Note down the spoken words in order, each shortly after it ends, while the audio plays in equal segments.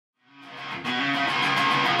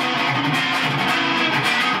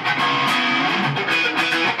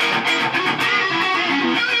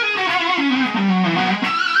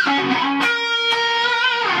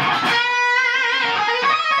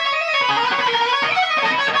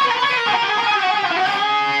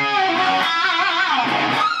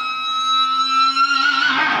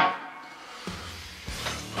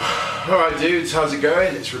dudes, how's it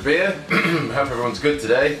going? It's Rabia. Hope everyone's good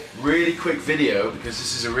today. Really quick video because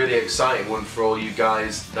this is a really exciting one for all you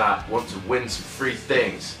guys that want to win some free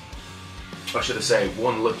things. Or should I say,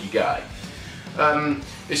 one lucky guy.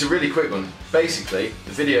 It's a really quick one. Basically,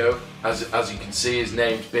 the video, as you can see, is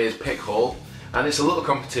named sPickHaul, and it's a little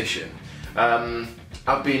competition.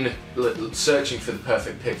 I've been searching for the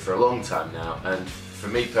perfect pick for a long time now, and for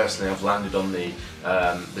me personally, I've landed on the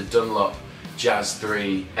Dunlop Jazz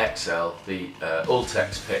 3 XL, the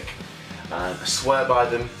Ultex pick. I swear by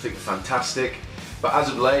them, I think they're fantastic. But as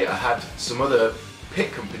of late, I had some other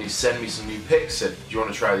pick companies send me some new picks. Said, "Do you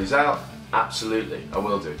want to try these out?" Absolutely, I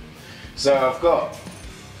will do. So I've got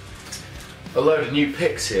a load of new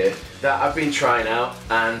picks here that I've been trying out,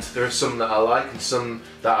 and there are some that I like and some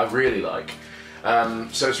that I really like.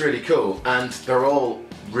 So it's really cool, and they're all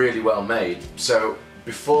really well made. So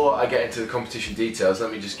before I get into the competition details,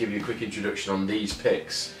 let me just give you a quick introduction on these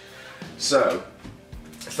picks. So,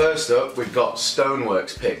 first up, we've got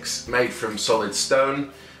Stoneworks picks, made from solid stone,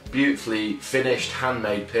 beautifully finished,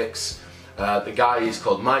 handmade picks. The guy is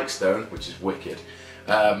called NYXL, which is wicked.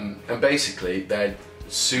 And basically, they're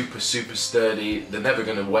super sturdy, they're never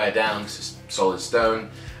going to wear down because it's solid stone,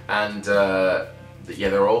 and yeah,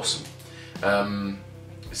 they're awesome.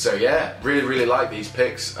 So yeah, really like these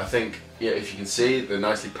picks. I think, yeah, if you can see, they're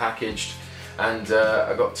nicely packaged, and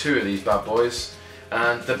I got two of these bad boys,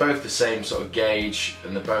 and they're both the same sort of gauge,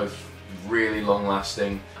 and they're both really long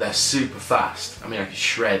lasting. They're super fast. I mean, I could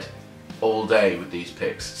shred all day with these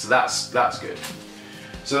picks, so that's good.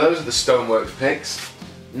 So those are the Stoneworks picks.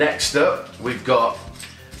 Next up, we've got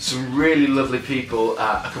some really lovely people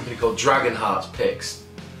at a company called Dragon Hearts Picks.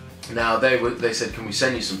 Now they said, "Can we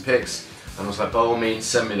send you some picks?" And I was like, by all means,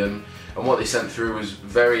 send me them. And what they sent through was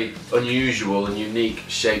very unusual and unique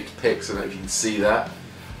shaped picks. I don't know if you can see that,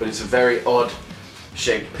 but it's a very odd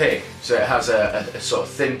shaped pick. So it has a sort of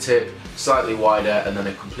thin tip, slightly wider, and then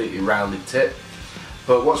a completely rounded tip.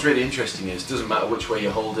 But what's really interesting is, it doesn't matter which way you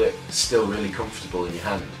hold it, it's still really comfortable in your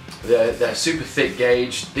hand. They're super thick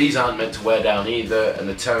gauge. These aren't meant to wear down either, and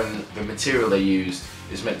the material they used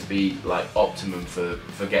is meant to be like optimum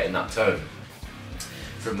for getting that tone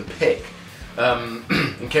from the pick.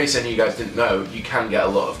 In case any of you guys didn't know, you can get a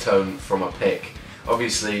lot of tone from a pick.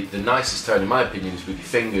 Obviously, the nicest tone in my opinion is with your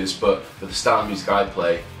fingers, but for the style of music I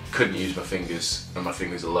play, couldn't use my fingers and my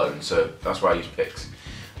fingers alone, so that's why I use picks.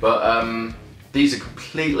 But these are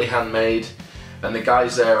completely handmade, and the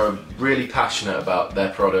guys there are really passionate about their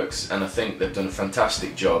products, and I think they've done a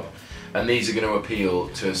fantastic job. And these are going to appeal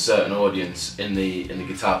to a certain audience in the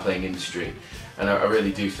guitar playing industry. And I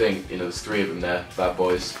really do think, you know, there's three of them there, bad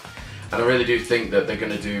boys. And I really do think that they're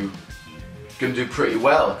going to do pretty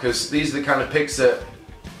well, because these are the kind of picks that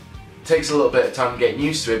takes a little bit of time getting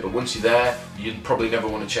used to it, but once you're there, you'd probably never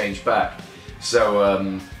want to change back.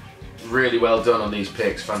 So really well done on these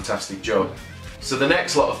picks, fantastic job. So the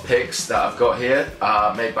next lot of picks that I've got here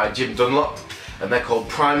are made by Jim Dunlop, and they're called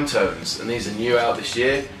Prime Tones, and these are new out this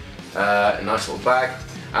year. A nice little bag,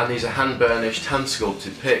 and these are hand burnished, hand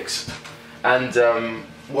sculpted picks. And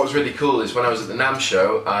what was really cool is when I was at the NAMM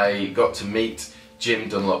show, I got to meet Jim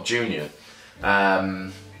Dunlop Jr.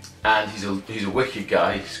 And he's a wicked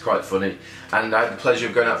guy, he's quite funny, and I had the pleasure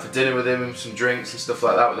of going out for dinner with him and some drinks and stuff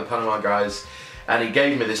like that with the Panama guys, and he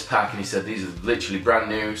gave me this pack and he said, "These are literally brand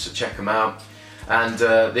new, so check them out." And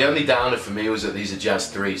the only downer for me was that these are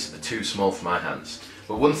Jazz 3s, so they're too small for my hands.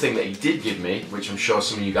 But one thing that he did give me, which I'm sure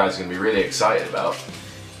some of you guys are going to be really excited about,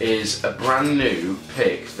 is a brand new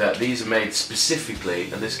pick that these are made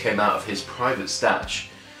specifically, and this came out of his private stash.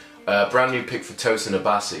 A brand new pick for Tosin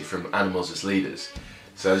Abasi from Animals as Leaders.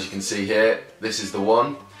 So as you can see here, this is the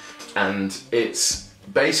one, and it's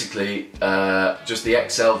basically just the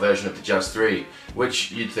XL version of the Jazz 3,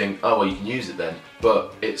 which you'd think, oh well, you can use it then,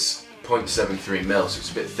 but it's 0.73mm, so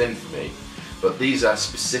it's a bit thin for me. But these are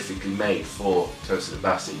specifically made for Tosin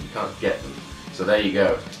Abasi. You can't get them, so there you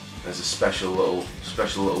go. There's a special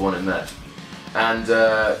little one in there. And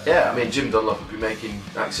yeah, I mean, Jim Dunlop have been making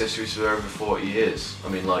accessories for over 40 years. I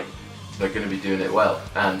mean, like, they're going to be doing it well,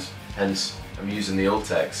 and hence I'm using the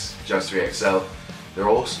Ultex Jazz 3 XL. They're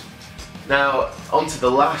awesome. Now, on to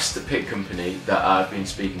the last pick company that I've been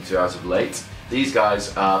speaking to as of late. These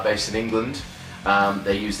guys are based in England.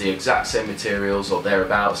 They use the exact same materials or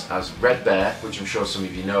thereabouts as Red Bear, which I'm sure some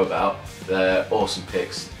of you know about. They're awesome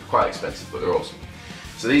picks. They're quite expensive, but they're awesome.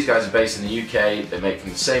 So these guys are based in the UK. They make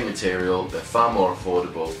from the same material. They're far more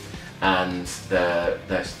affordable, and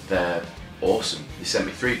they're awesome. They sent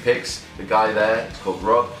me 3 picks. The guy there is called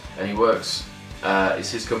Rob, and he works.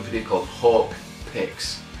 It's his company called Hawk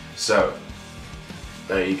Picks. So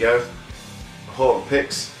there you go, Hawk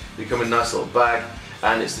Picks. They come in a nice little bag,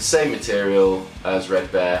 and it's the same material as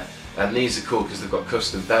Red Bear. And these are cool because they've got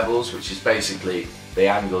custom bevels, which is basically the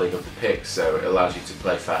angling of the pick, so it allows you to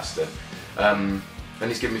play faster. And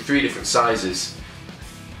he's given me 3 different sizes,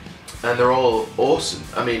 and they're all awesome.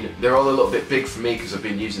 I mean, they're all a little bit big for me because I've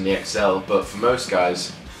been using the XL, but for most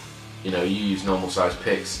guys, you know, you use normal size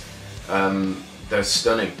picks. They're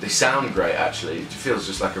stunning. They sound great actually. It feels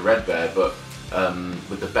just like a Red Bear, but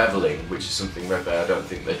with the beveling, which is something Red Bear I don't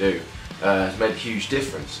think they do, has made a huge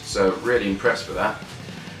difference. So really impressed with that.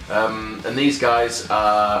 And these guys,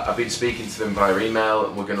 I've been speaking to them via email,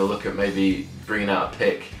 and we're going to look at maybe bringing out a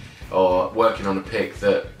pick or working on a pick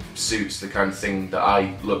that suits the kind of thing that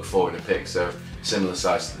I look for in a pick. So similar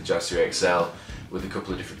size to the Jazz 3 XL with a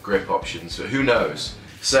couple of different grip options, but who knows.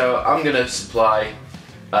 So I'm going to supply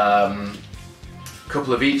a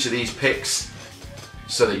couple of each of these picks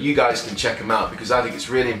so that you guys can check them out, because I think it's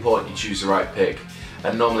really important you choose the right pick.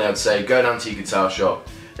 And normally I'd say go down to your guitar shop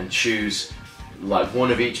and choose like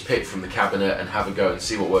one of each pick from the cabinet and have a go and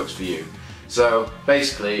see what works for you. So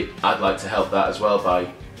basically I'd like to help that as well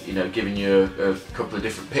by, you know, giving you a couple of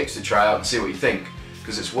different picks to try out and see what you think,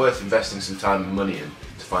 because it's worth investing some time and money in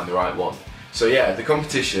to find the right one. So yeah, the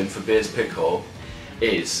competition for Beer's sPickHaul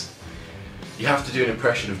is you have to do an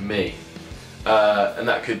impression of me, and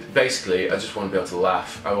that could basically, I just want to be able to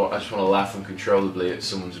laugh. I just want to laugh uncontrollably at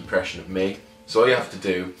someone's impression of me. So all you have to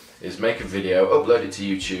do is make a video, upload it to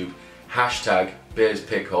YouTube, hashtag Beer's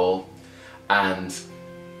sPickHaul, and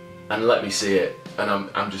let me see it. And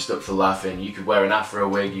I'm just up for laughing. You could wear an afro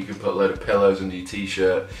wig, you could put a load of pillows under your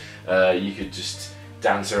t-shirt, you could just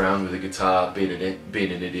dance around with a guitar, being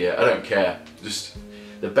an idiot. I don't care. Just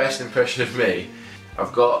the best impression of me.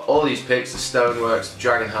 I've got all these picks: the Stoneworks, the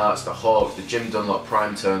Dragon Hearts, the Hawk, the Jim Dunlop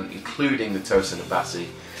Prime Tone, including the Tosin Abassi.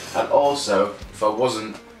 And also, if I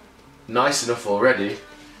wasn't nice enough already,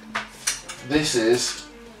 this is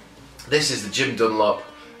the Jim Dunlop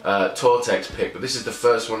Tortex pick, but this is the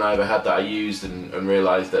first one I ever had that I used and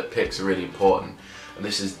realised that picks are really important. And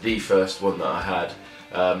this is the first one that I had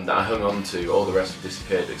that I hung on to. All the rest have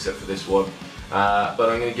disappeared except for this one. But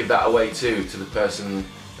I'm going to give that away too to the person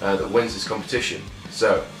that wins this competition.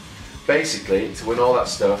 So basically, to win all that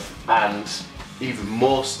stuff and even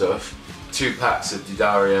more stuff, 2 packs of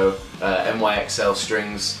D'Addario NYXL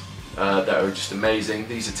strings that are just amazing.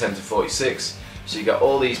 These are 10 to 46, so you got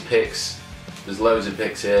all these picks. There's loads of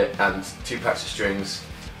picks here and 2 packs of strings.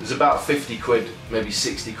 There's about 50 quid, maybe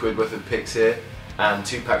 60 quid worth of picks here, and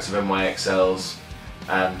 2 packs of NYXLs,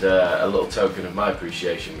 and a little token of my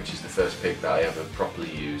appreciation, which is the first pick that I ever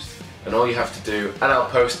properly used. And all you have to do, and I'll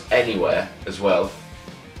post anywhere as well,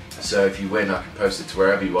 so if you win I can post it to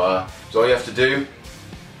wherever you are. So all you have to do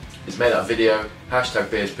is make that video,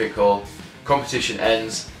 hashtag Beer's sPickHaul. Competition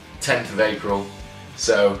ends 10th of April,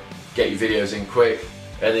 so get your videos in quick.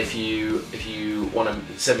 And if you want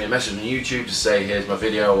to send me a message on YouTube to say here's my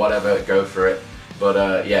video or whatever, go for it.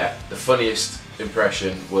 But yeah, the funniest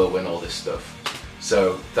impression will win all this stuff.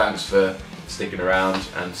 So thanks for sticking around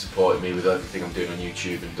and supporting me with everything I'm doing on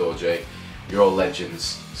YouTube and Dorje. You're all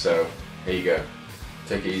legends, so here you go.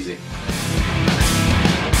 Take it easy.